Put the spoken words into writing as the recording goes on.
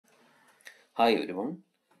Hi everyone.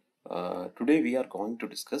 Today we are going to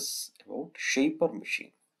discuss about shaper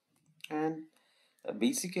machine, and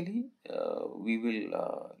basically we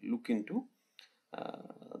will look into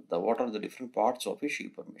the what are the different parts of a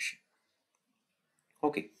shaper machine.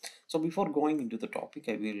 Okay, so before going into the topic,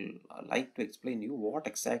 I will like to explain you what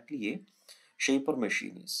exactly a shaper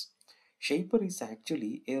machine is. Shaper is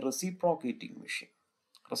actually a reciprocating machine.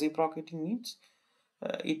 Reciprocating means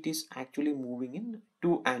it is actually moving in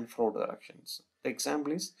to and fro directions. The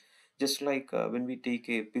example is just like when we take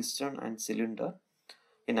a piston and cylinder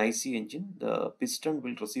in IC engine, the piston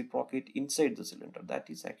will reciprocate inside the cylinder. That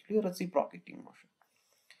is actually a reciprocating motion.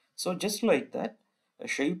 So just like that, a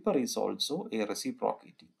shaper is also a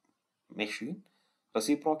reciprocating machine.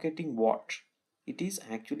 Reciprocating what? It is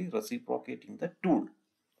actually reciprocating the tool.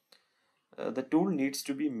 The tool needs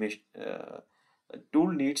to be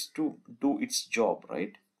tool needs to do its job,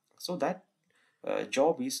 right? So that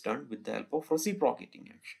job is done with the help of reciprocating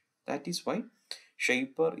action. That is why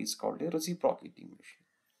shaper is called a reciprocating machine.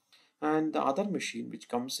 And the other machine which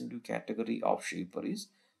comes into category of shaper is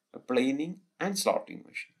planing and slotting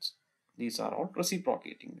machines. These are all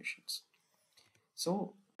reciprocating machines.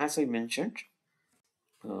 So as I mentioned,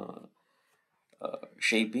 uh,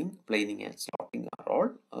 shaping, planing and slotting are all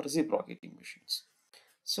reciprocating machines.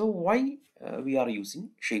 So why we are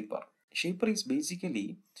using shaper? Shaper is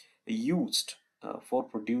basically used for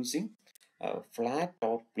producing flat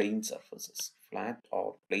or plane surfaces. Flat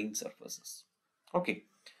or plane surfaces. Okay.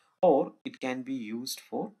 Or it can be used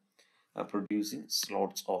for producing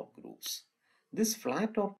slots or grooves. This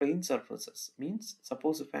flat or plane surfaces means,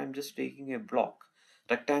 suppose if I am just taking a block,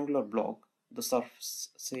 rectangular block, the surface,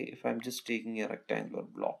 say if I am just taking a rectangular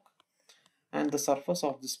block, and the surface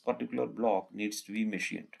of this particular block needs to be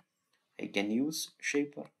machined. I can use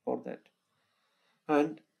shaper for that.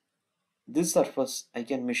 And this surface, I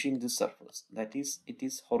can machine this surface. That is, it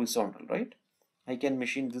is horizontal, right? I can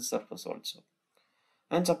machine this surface also.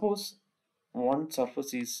 And suppose one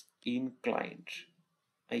surface is inclined.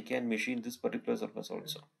 I can machine this particular surface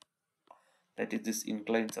also. That is this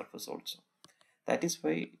inclined surface also. That is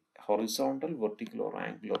why horizontal, vertical or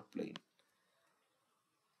angular plane.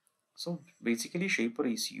 So basically shaper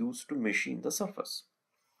is used to machine the surface.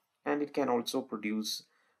 And it can also produce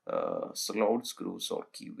slots, grooves or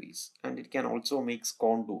keyways, and it can also make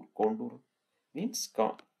contour means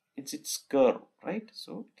its curve, right?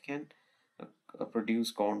 So it can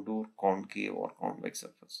produce contour, concave or convex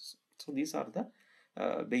surfaces. So these are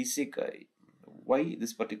the basic why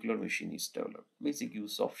this particular machine is developed, basic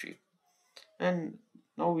use of shape. And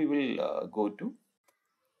now we will go to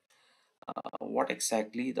what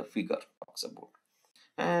exactly the figure talks about.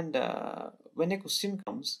 And when a question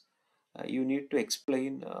comes, you need to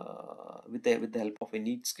explain with the help of a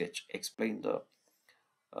neat sketch, explain the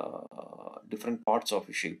different parts of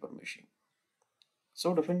a shaper machine.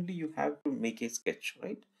 So definitely you have to make a sketch,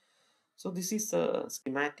 right? So this is a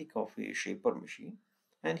schematic of a shaper machine,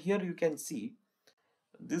 and here you can see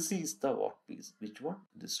this is the workpiece. Which one?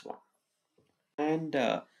 This one. And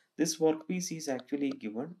this workpiece is actually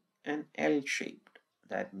given an L shaped.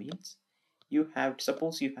 That means you have,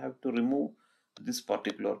 suppose you have to remove this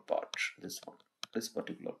particular part, this one, this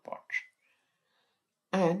particular part.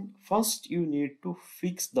 And first you need to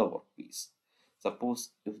fix the workpiece.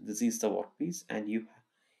 Suppose if this is the workpiece and you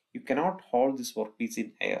cannot hold this workpiece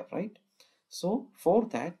in air, right? So for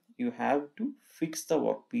that you have to fix the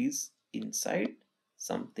workpiece inside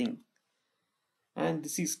something, and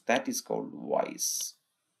that is called vise.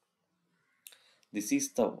 This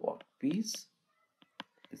is the workpiece,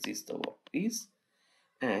 this is the workpiece,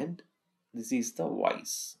 and this is the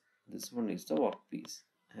vise. This one is the workpiece,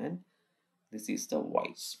 and this is the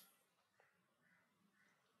vise.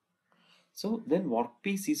 So then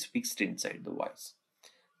workpiece is fixed inside the vise.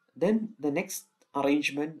 Then the next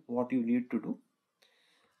arrangement, what you need to do,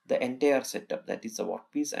 the entire setup, that is the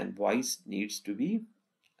workpiece and vise, needs to be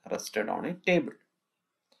rested on a table.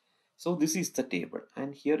 So this is the table,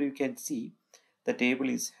 and here you can see the table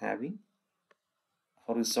is having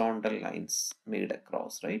horizontal lines made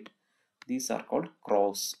across, right? These are called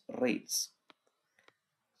cross rails.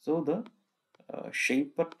 So the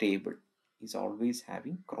shaper table is always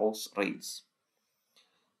having cross rails.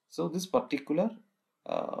 So this particular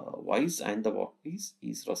vise and the workpiece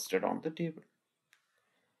is rested on the table.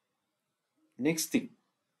 Next thing,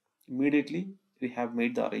 immediately we have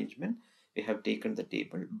made the arrangement, we have taken the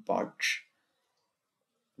table, but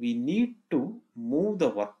we need to move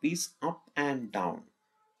the workpiece up and down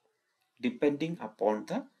depending upon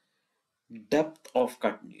the depth of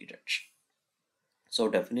cut needed. So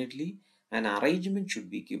definitely an arrangement should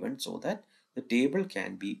be given so that the table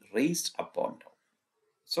can be raised up or down.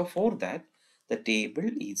 So for that, the table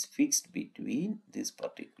is fixed between these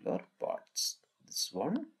particular parts. This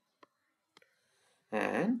one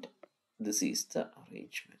and this is the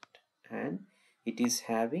arrangement. And it is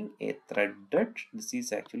having a threaded, this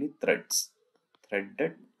is actually threads,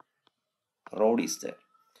 threaded rod is there.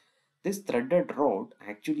 This threaded rod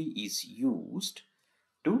actually is used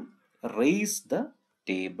to raise the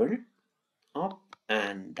table up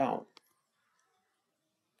and down.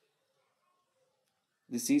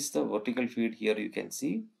 This is the vertical feed. Here you can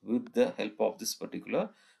see with the help of this particular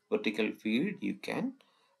vertical feed you can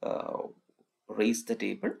uh, raise the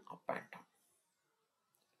table up and down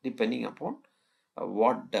depending upon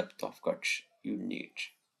what depth of cut you need.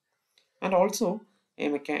 And also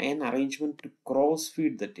an arrangement to cross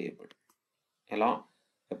feed the table. Along,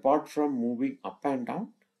 apart from moving up and down,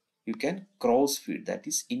 you can cross feed, that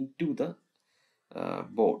is into the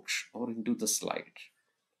board or into the slide.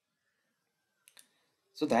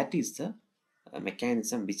 So that is the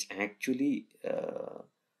mechanism which actually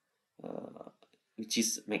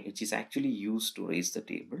which is actually used to raise the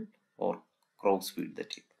table or cross feed the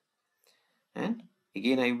table. And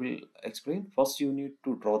again I will explain. First you need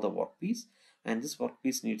to draw the workpiece, and this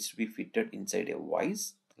workpiece needs to be fitted inside a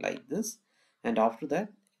vise like this, and after that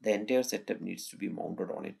the entire setup needs to be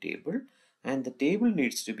mounted on a table, and the table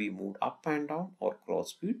needs to be moved up and down or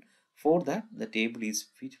cross feed. For that the table is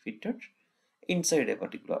fitted inside a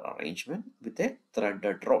particular arrangement with a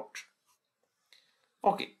threaded rod.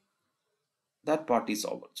 Okay, that part is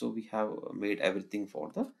over. So we have made everything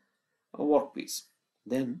for the workpiece.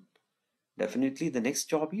 Then definitely the next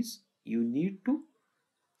job is you need to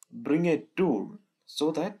bring a tool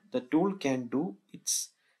so that the tool can do its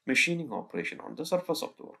machining operation on the surface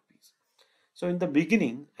of the workpiece. So in the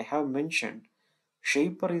beginning I have mentioned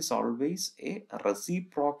shaper is always a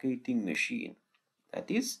reciprocating machine. That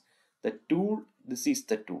is the tool, this is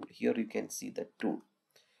the tool. Here you can see the tool.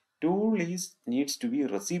 Tool needs to be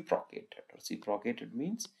reciprocated. Reciprocated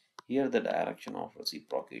means here the direction of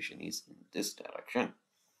reciprocation is in this direction.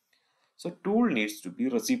 So tool needs to be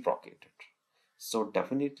reciprocated. So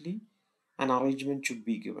definitely an arrangement should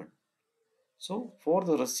be given. So for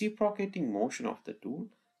the reciprocating motion of the tool,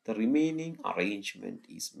 the remaining arrangement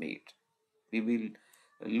is made. We will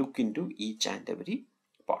look into each and every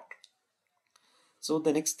part. So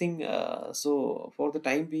the next thing, so for the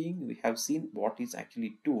time being, we have seen what is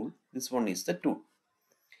actually tool. This one is the tool.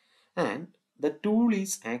 And the tool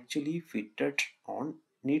is actually fitted on,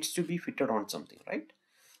 needs to be fitted on something, right?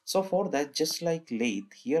 So for that, just like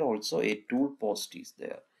lathe, here also a tool post is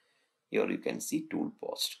there. Here you can see tool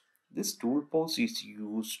post. This tool post is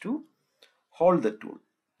used to hold the tool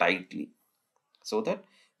tightly so that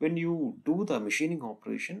when you do the machining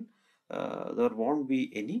operation, there won't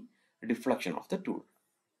be any deflection of the tool.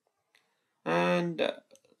 And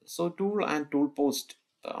so tool and tool post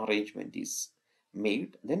arrangement is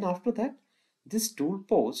made. Then after that, this tool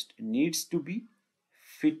post needs to be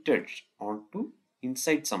fitted onto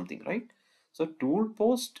inside something, right? So tool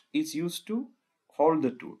post is used to hold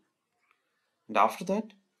the tool, and after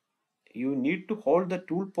that you need to hold the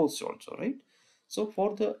tool post also, right? So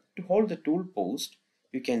for the to hold the tool post,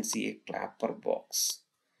 you can see a clapper box,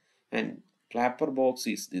 and clapper box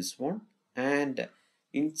is this one, and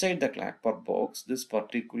inside the clapper box this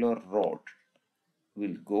particular rod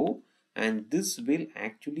will go, and this will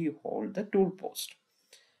actually hold the tool post,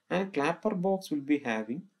 and clapper box will be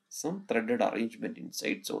having some threaded arrangement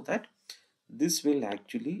inside, so that this will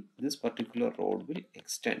actually, this particular rod will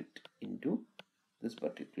extend into this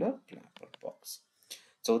particular clapper box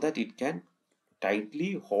so that it can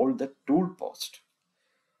tightly hold the tool post,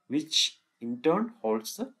 which in turn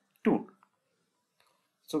holds the tool.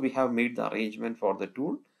 So we have made the arrangement for the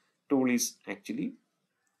tool. Tool is actually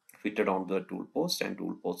fitted onto the tool post, and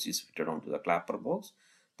tool post is fitted onto the clapper box.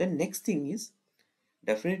 Then next thing is,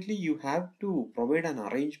 definitely you have to provide an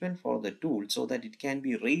arrangement for the tool so that it can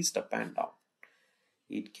be raised up and down.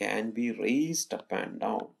 It can be raised up and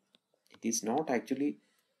down. It is not actually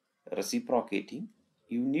reciprocating.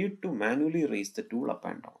 You need to manually raise the tool up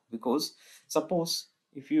and down, because suppose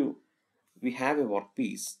if we have a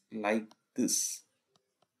workpiece like this,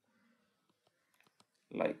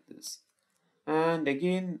 and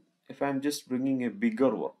again if I'm just bringing a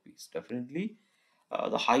bigger workpiece, definitely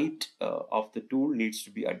the height of the tool needs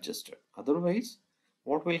to be adjusted. Otherwise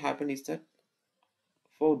what will happen is that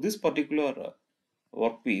for this particular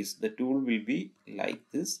workpiece the tool will be like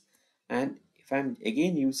this, and if I'm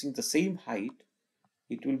again using the same height,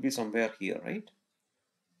 it will be somewhere here, right?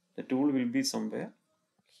 The tool will be somewhere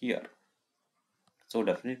here. So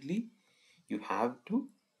definitely you have to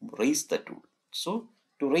raise the tool. So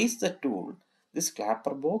to raise the tool, this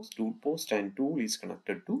clapper box, tool post and tool is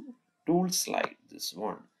connected to tool slide, this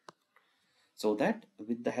one, so that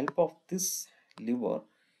with the help of this lever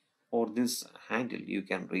or this handle you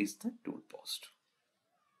can raise the tool post.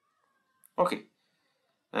 Okay,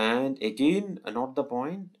 and again not the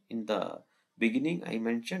point in the beginning I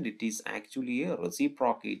mentioned, it is actually a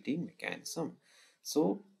reciprocating mechanism.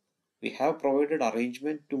 So we have provided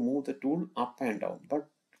arrangement to move the tool up and down, but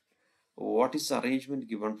what is the arrangement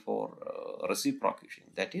given for reciprocation?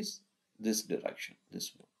 That is this direction,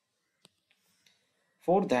 this one.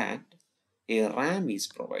 For that, a ram is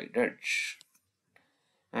provided,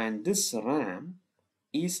 and this ram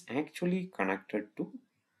is actually connected to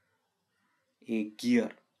a gear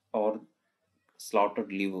or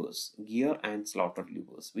slotted levers, gear and slotted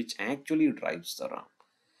levers, which actually drives the ram.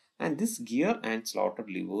 And this gear and slotted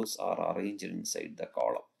levers are arranged inside the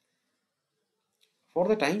column. For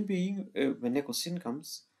the time being, when a question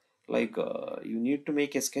comes, like you need to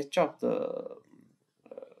make a sketch of the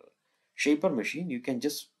shaper machine, you can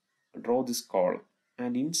just draw this column,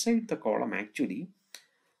 and inside the column actually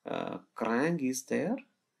crank is there,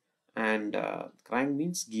 and crank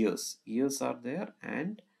means gears are there,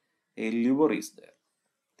 and a lever is there.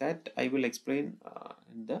 That I will explain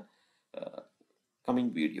in the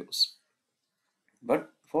coming videos.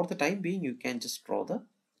 But for the time being, you can just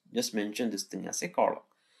mention this thing as a column,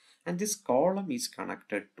 and this column is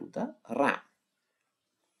connected to the ram,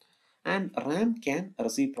 and ram can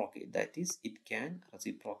reciprocate, that is it can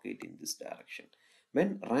reciprocate in this direction.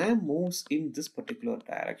 When ram moves in this particular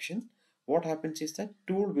direction, what happens is that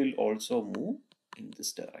tool will also move in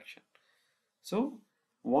this direction. So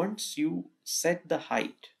once you set the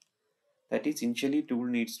height, that is initially tool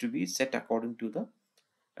needs to be set according to the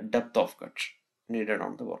depth of cut needed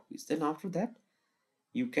on the workpiece. Then after that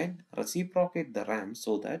you can reciprocate the ram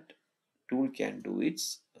so that tool can do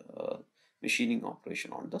its machining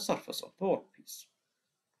operation on the surface of the workpiece.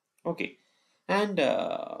 Okay, and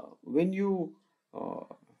when you uh,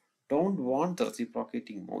 don't want the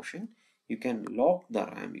reciprocating motion, you can lock the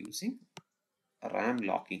ram using a ram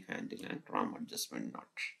locking handle and ram adjustment nut.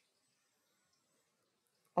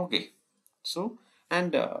 Okay, so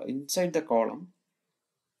and inside the column,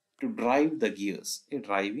 to drive the gears, a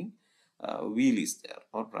driving wheel is there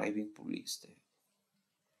or driving pulley is there.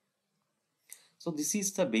 So this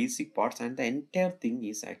is the basic parts, and the entire thing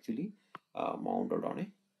is actually mounted on a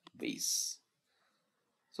base.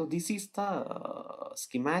 So this is the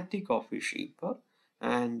schematic of a shaper,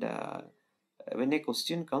 and when a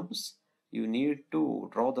question comes, you need to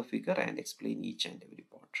draw the figure and explain each and every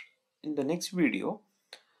part. In the next video,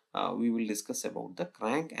 we will discuss about the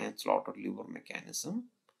crank and slotted lever mechanism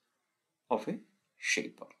of a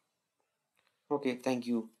shaper. Okay, thank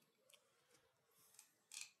you.